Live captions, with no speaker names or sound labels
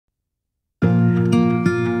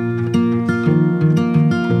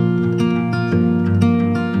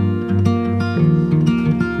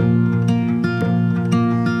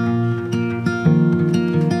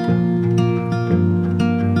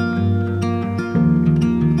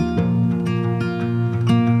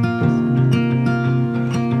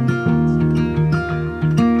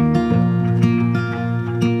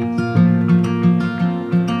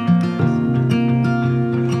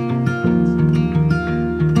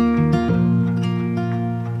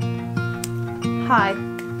Hi,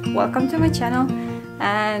 welcome to my channel,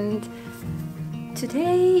 and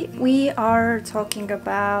today we are talking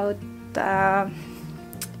about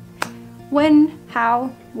when,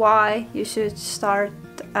 how, why you should start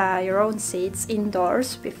your own seeds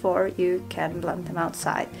indoors before you can plant them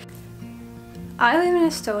outside. I live in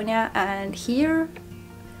Estonia, and here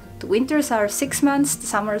the winters are 6 months, the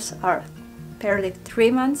summers are barely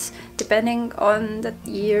 3 months, depending on the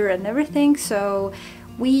year and everything. So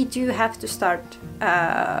we do have to start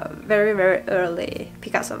very early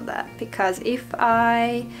because of that. Because if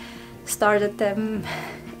I started them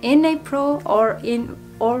in April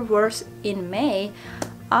or worse in May,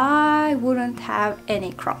 I wouldn't have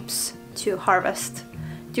any crops to harvest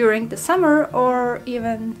during the summer or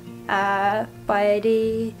even by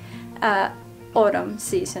the autumn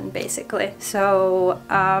season, basically. So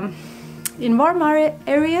in warmer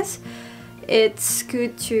areas, it's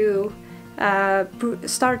good to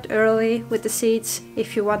start early with the seeds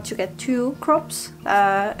if you want to get 2 crops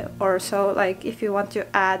or so, like if you want to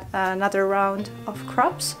add another round of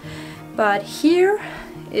crops. But here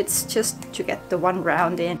it's just to get the 1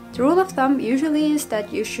 round in. The rule of thumb usually is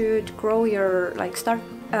that you should grow your, start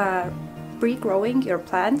pre-growing your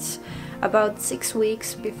plants about 6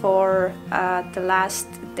 weeks before the last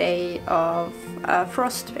day of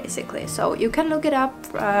frost, basically. So you can look it up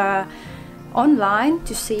online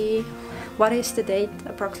to see what is the date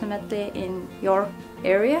approximately in your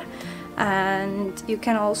area, and you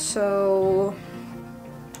can also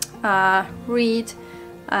read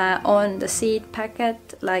on the seed packet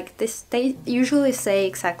like this. They usually say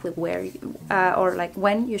exactly where you, or like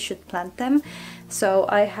when you should plant them. So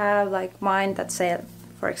I have like mine that say,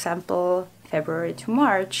 for example, February to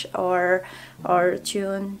March or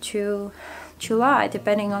June to July,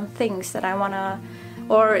 depending on things that I wanna,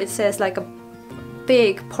 or it says like a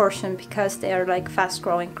big portion because they are like fast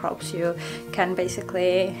growing crops. You can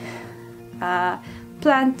basically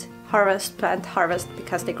plant, harvest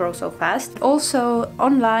because they grow so fast. Also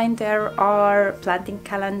online there are planting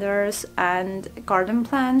calendars and garden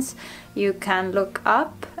plans. You can look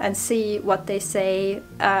up and see what they say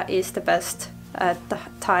is the best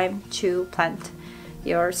time to plant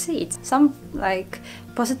your seeds. Some like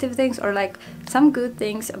positive things or like some good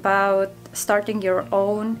things about starting your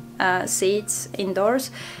own seeds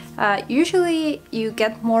indoors. Usually you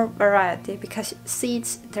get more variety because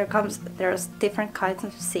seeds, there's different kinds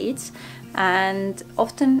of seeds, and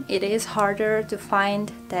often it is harder to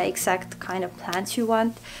find the exact kind of plants you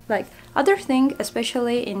want. Like other thing,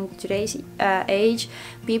 especially in today's age,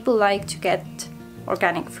 people like to get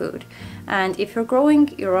organic food. And if you're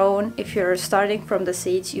growing your own, if you're starting from the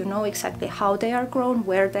seeds, you know exactly how they are grown,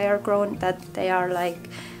 where they are grown, that they are like,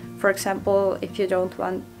 for example, if you don't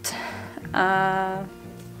want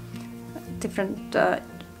different,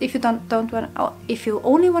 if you don't want, if you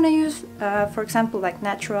only want to use, for example, like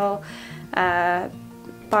natural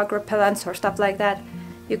bug repellents or stuff like that,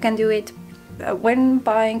 you can do it when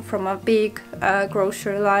buying from a big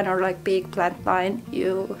grocery line or like big plant line.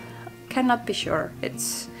 You cannot be sure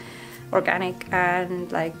it's organic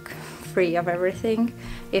and like free of everything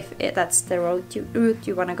if that's the route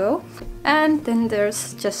you want to go. And then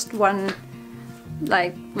there's just one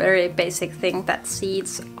like very basic thing, that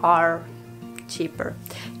seeds are cheaper.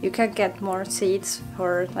 You can get more seeds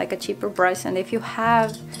for like a cheaper price, and if you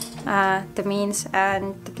have the means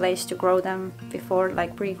and the place to grow them before,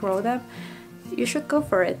 like pre-grow them, you should go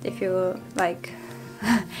for it. If you like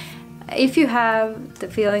if you have the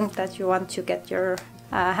feeling that you want to get your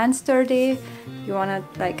hands dirty, you want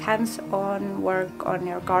to like hands-on work on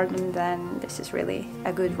your garden, then this is really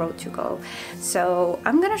a good road to go. So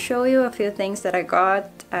I'm gonna show you a few things that I got,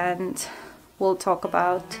 and we'll talk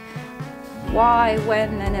about why,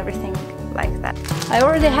 when, and everything like that. I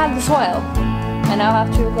already have the soil, and now I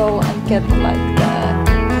have to go and get like the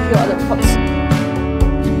few other pots.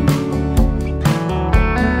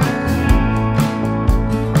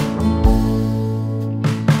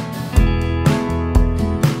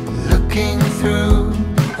 Through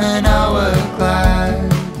an hourglass,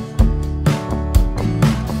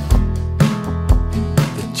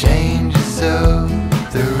 the changes of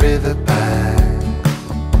the riverbanks.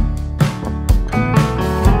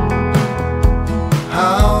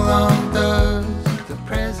 How long does the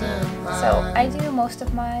present lie? So I do most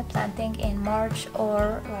of my planting in March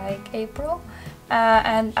or like April,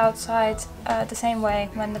 and outside the same way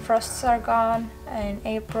when the frosts are gone in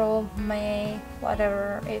April, May,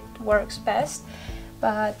 whatever it works best.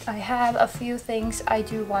 But I have a few things I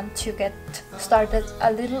do want to get started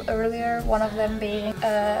a little earlier. One of them being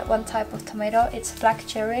one type of tomato. It's black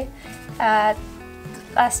cherry.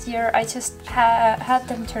 last year I just had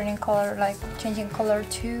them turning color, like changing color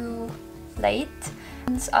too late.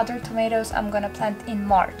 Other tomatoes I'm gonna plant in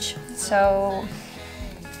March. So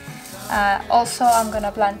also I'm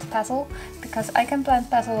gonna plant basil, because I can plant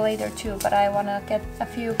basil later too, but I wanna get a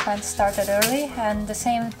few plants started early. And the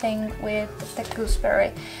same thing with the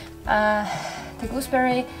gooseberry. The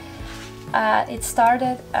gooseberry, it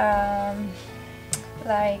started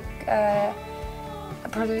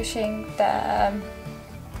producing the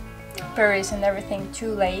berries and everything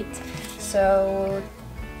too late, so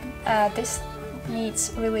this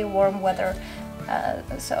needs really warm weather,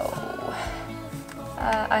 so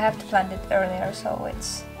I have to plant it earlier, so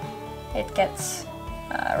it gets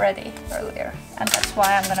ready earlier, and that's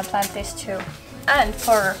why I'm gonna plant this too. And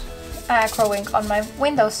for growing on my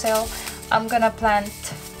windowsill, I'm gonna plant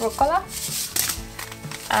rucola,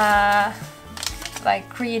 like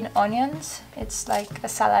green onions. It's like a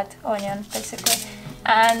salad onion basically,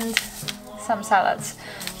 and some salads.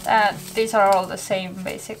 These are all the same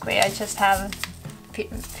basically. I just have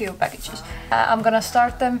few packages. I'm gonna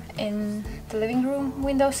start them in the living room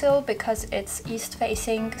windowsill because it's east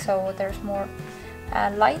facing, so there's more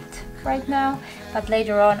light right now, but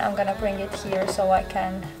later on I'm gonna bring it here so I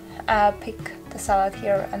can pick the salad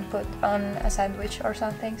here and put on a sandwich or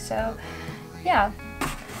something. So yeah,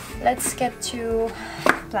 let's get to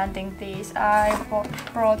planting these. I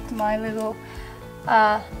brought my little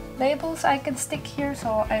labels I can stick here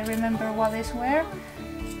so I remember what is where,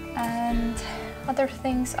 and other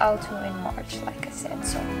things I'll do in March, like I said,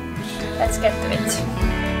 so let's get to it.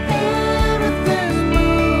 Everything's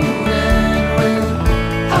moving with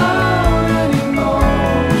heart and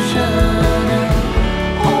emotion, and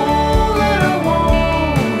all that I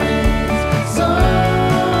want is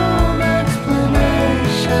some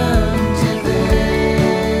explanation to this.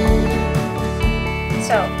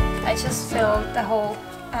 So I just filled the whole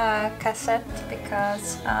cassette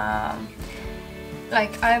because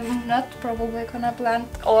like I'm not probably gonna plant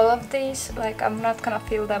all of these, like I'm not gonna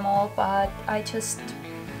fill them all, but I just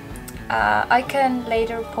I can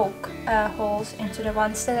later poke holes into the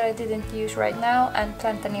ones that I didn't use right now and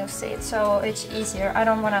plant the new seed, so it's easier. I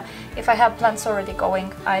don't wanna, if I have plants already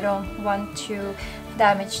going, I don't want to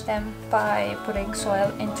damage them by putting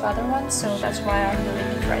soil into other ones, so that's why I'm doing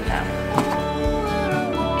it right now.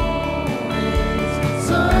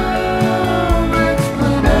 Some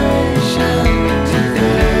explanation to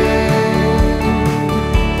this.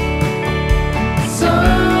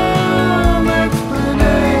 Some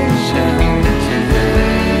explanation to this.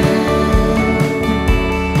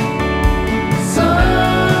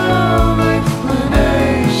 Some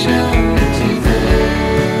explanation to this.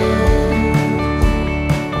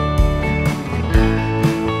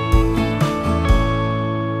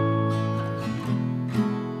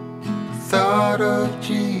 Thought of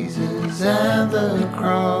Jesus and the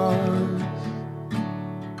cross,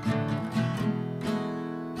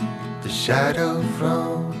 the shadow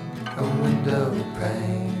from a window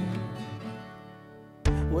pane.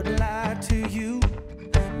 Wouldn't lie to you,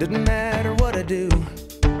 doesn't matter what I do.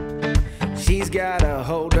 She's got a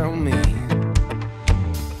hold on me.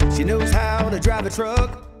 She knows how to drive a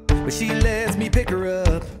truck, but she lets me pick her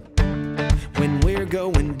up when we're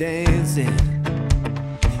going dancing.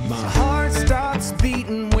 My heart stops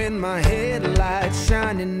beating when my headlights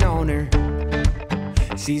shining on her.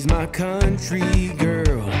 She's my country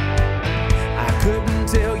girl. I couldn't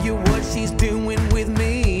tell you what she's doing with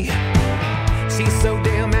me. She's so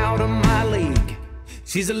damn out of my league.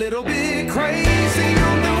 She's a little bit crazy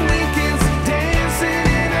on the weekends, dancing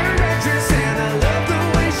in her red dress, and I love the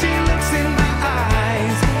way she looks in my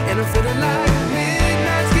eyes. And I'm feeling like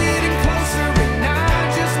midnight's getting closer, and I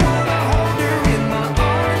just wanna hold her in my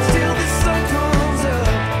arms till the sun comes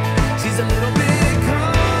up. She's a little bit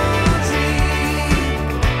country,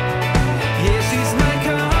 yeah, she's my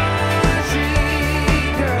country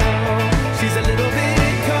girl. She's a little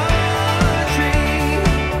bit country,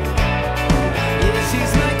 yeah,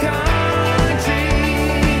 she's my country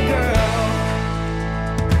girl.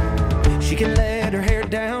 She can let her hair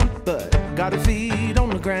down, but got her feet on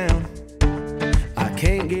the ground. I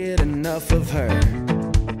can't get enough of her.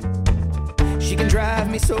 She can drive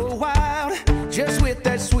me so wild, just with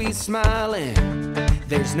that sweet smile, and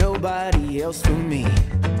there's nobody else for me.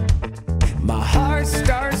 My heart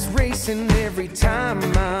starts racing every time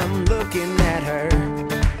I'm looking at her.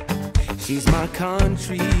 She's my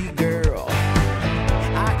country girl.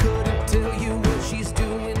 I couldn't tell you what she's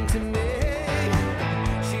doing to me.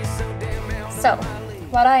 She's so damn out. So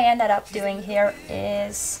what I ended up doing here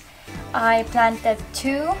is I planted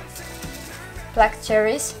 2 black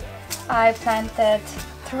cherries. I planted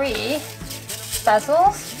 3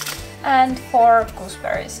 basils, and 4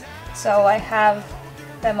 gooseberries. So I have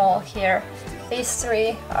them all here. These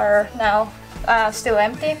 3 are now still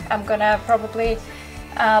empty. I'm gonna probably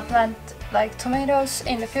plant like tomatoes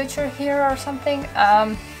in the future here or something.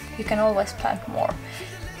 You can always plant more.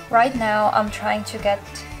 Right now I'm trying to get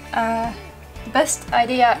the best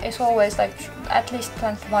idea is always like at least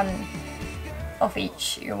plant 1 of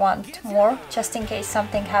each. You want more just in case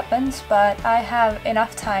something happens, but I have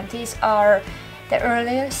enough time. These are the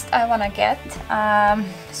earliest I want to get,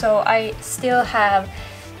 so I still have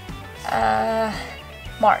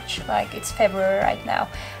March, like it's February right now.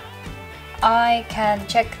 I can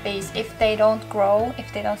check these if they don't grow,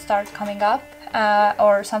 if they don't start coming up,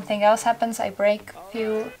 or something else happens, I break a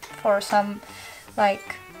few for some,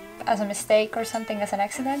 like as a mistake or something, as an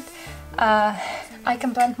accident, I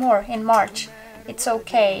can plant more in March. It's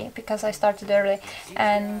okay because I started early,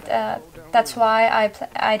 and that's why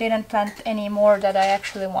I didn't plant any more that I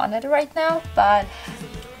actually wanted right now, but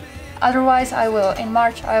otherwise I will. In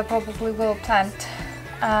March I probably will plant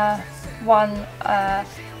 1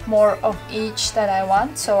 more of each that I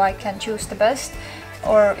want, so I can choose the best,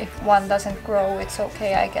 or if 1 doesn't grow, it's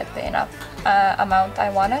okay, I get the enough amount I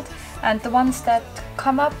wanted. And the ones that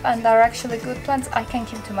come up and are actually good plants, I can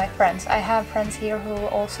give to my friends. I have friends here who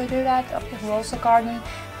also do that, who also garden,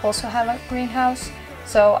 also have a greenhouse,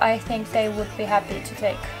 so I think they would be happy to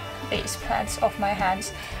take these plants off my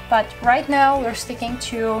hands. But right now we're sticking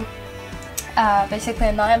to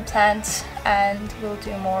basically 9 plants, and we'll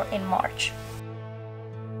do more in March.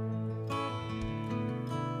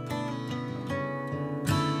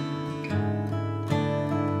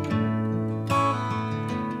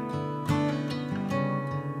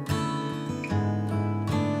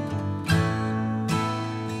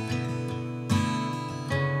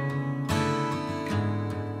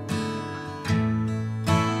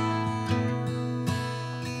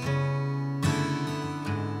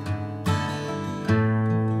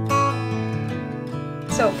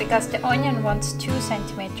 So because the onion wants 2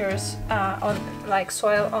 centimeters on like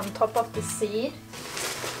soil on top of the seed,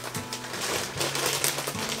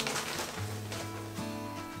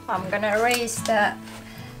 I'm gonna raise the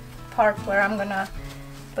part where I'm gonna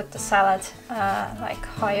put the salad like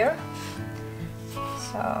higher.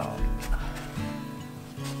 So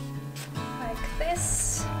like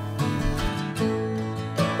this.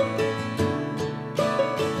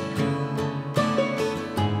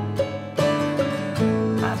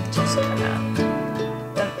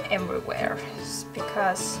 Everywhere,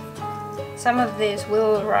 because some of these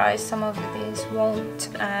will rise, some of these won't,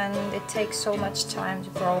 and it takes so much time to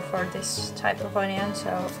grow for this type of onion, so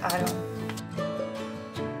I don't.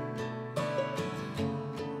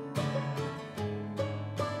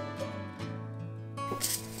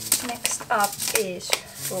 Next up is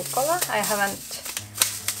rucola. I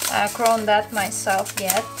haven't grown that myself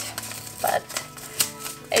yet, but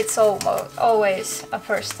it's always a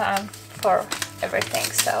first time for everything,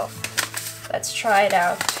 so let's try it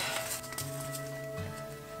out.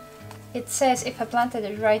 It says if I planted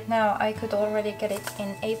it right now, I could already get it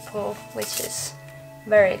in April, which is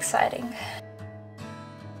very exciting.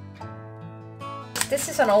 This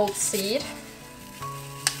is an old seed.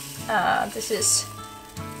 This is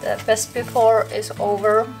the best before is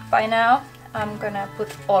over by now. I'm gonna put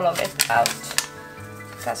all of it out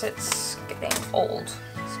because it's getting old.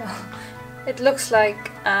 So it looks like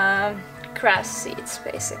grass seeds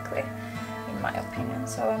basically, in my opinion.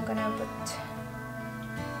 So I'm gonna put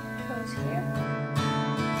those here.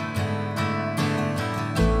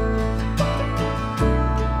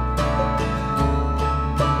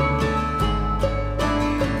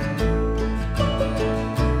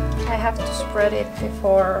 I have to spread it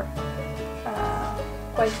before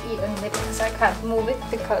quite evenly because I can't move it,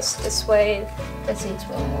 because this way the seeds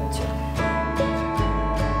will move too.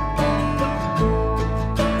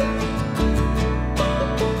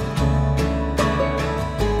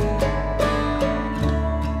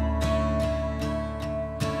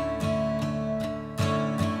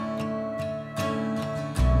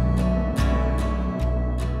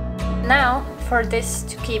 Now, for this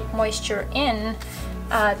to keep moisture in,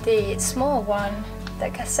 the small one, the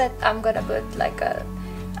cassette, I'm gonna put like a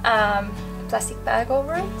plastic bag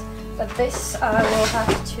over it, but this I will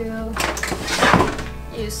have to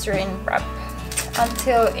use saran wrap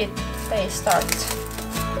until they start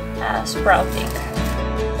sprouting.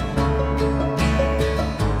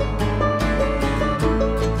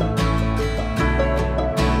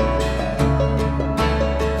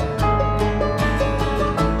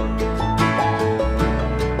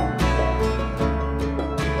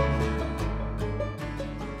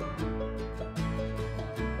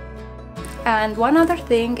 And one other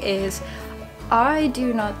thing is I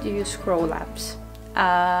do not use grow lamps.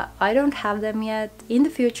 I don't have them yet. In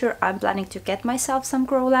the future I'm planning to get myself some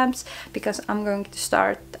grow lamps because I'm going to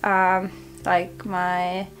start like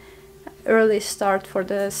my early start for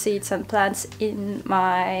the seeds and plants in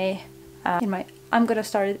my I'm gonna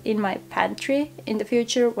start it in my pantry in the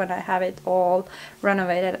future when I have it all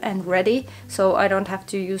renovated and ready, so I don't have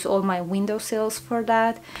to use all my windowsills for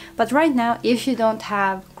that. But right now, if you don't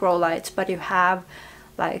have grow lights but you have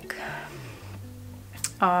like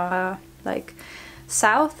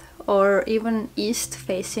south or even east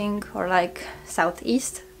facing or like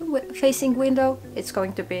southeast facing window, it's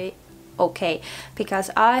going to be okay,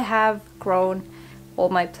 because I have grown all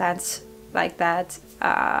my plants like that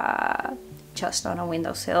just on a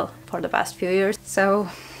windowsill for the past few years. So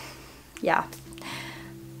yeah,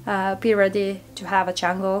 be ready to have a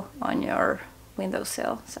jungle on your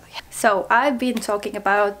windowsill. So yeah. So I've been talking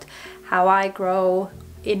about how I grow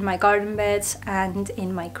in my garden beds and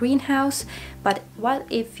in my greenhouse, but what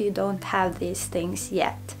if you don't have these things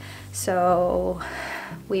yet? So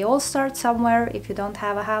we all start somewhere. If you don't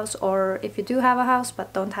have a house, or if you do have a house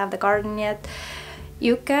but don't have the garden yet,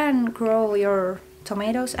 you can grow your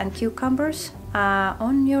tomatoes and cucumbers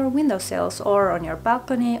on your windowsills or on your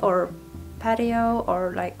balcony or patio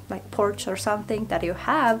or like porch or something that you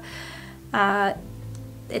have.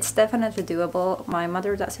 It's definitely doable. My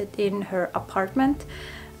mother does it in her apartment,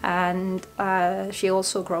 and she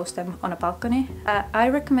also grows them on a balcony. I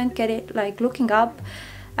recommend looking up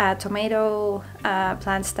tomato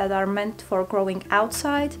plants that are meant for growing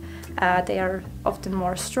outside. They are often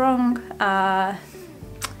more strong.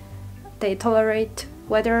 They tolerate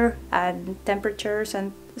weather and temperatures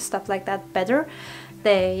and stuff like that better.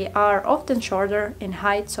 They are often shorter in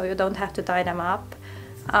height, so you don't have to tie them up,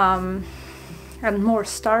 and more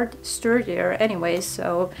sturdier anyway,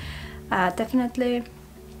 so definitely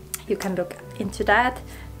you can look into that.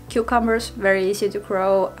 Cucumbers, very easy to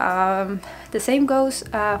grow. The same goes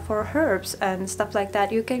for herbs and stuff like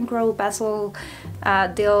that. You can grow basil,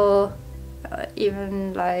 dill,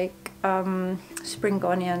 even like spring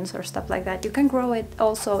onions or stuff like that. You can grow it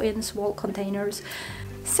also in small containers.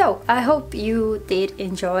 So I hope you did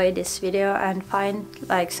enjoy this video and find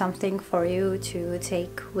like something for you to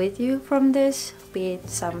take with you from this, be it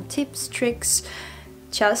some tips, tricks,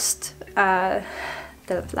 just the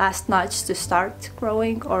last nudge to start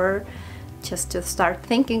growing, or just to start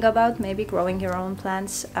thinking about maybe growing your own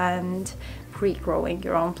plants and regrowing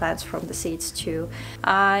your own plants from the seeds too.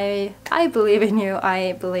 I believe in you.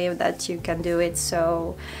 I believe that you can do it.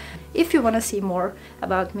 So if you want to see more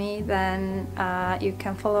about me, then you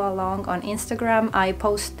can follow along on Instagram. I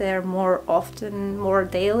post there more often, more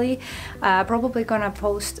daily. Probably gonna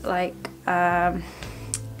post like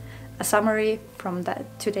a summary from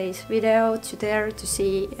today's video to there to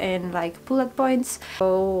see in like bullet points.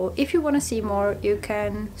 So if you want to see more, you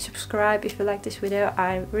can subscribe if you like this video.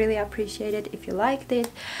 I really appreciate it if you liked it.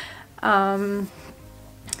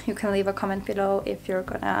 You can leave a comment below if you're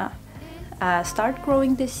gonna start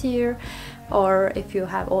growing this year, or if you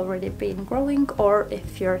have already been growing, or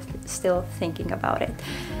if you're still thinking about it.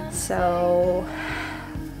 So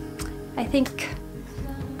I think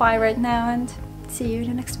bye right now, and see you in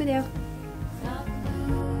the next video.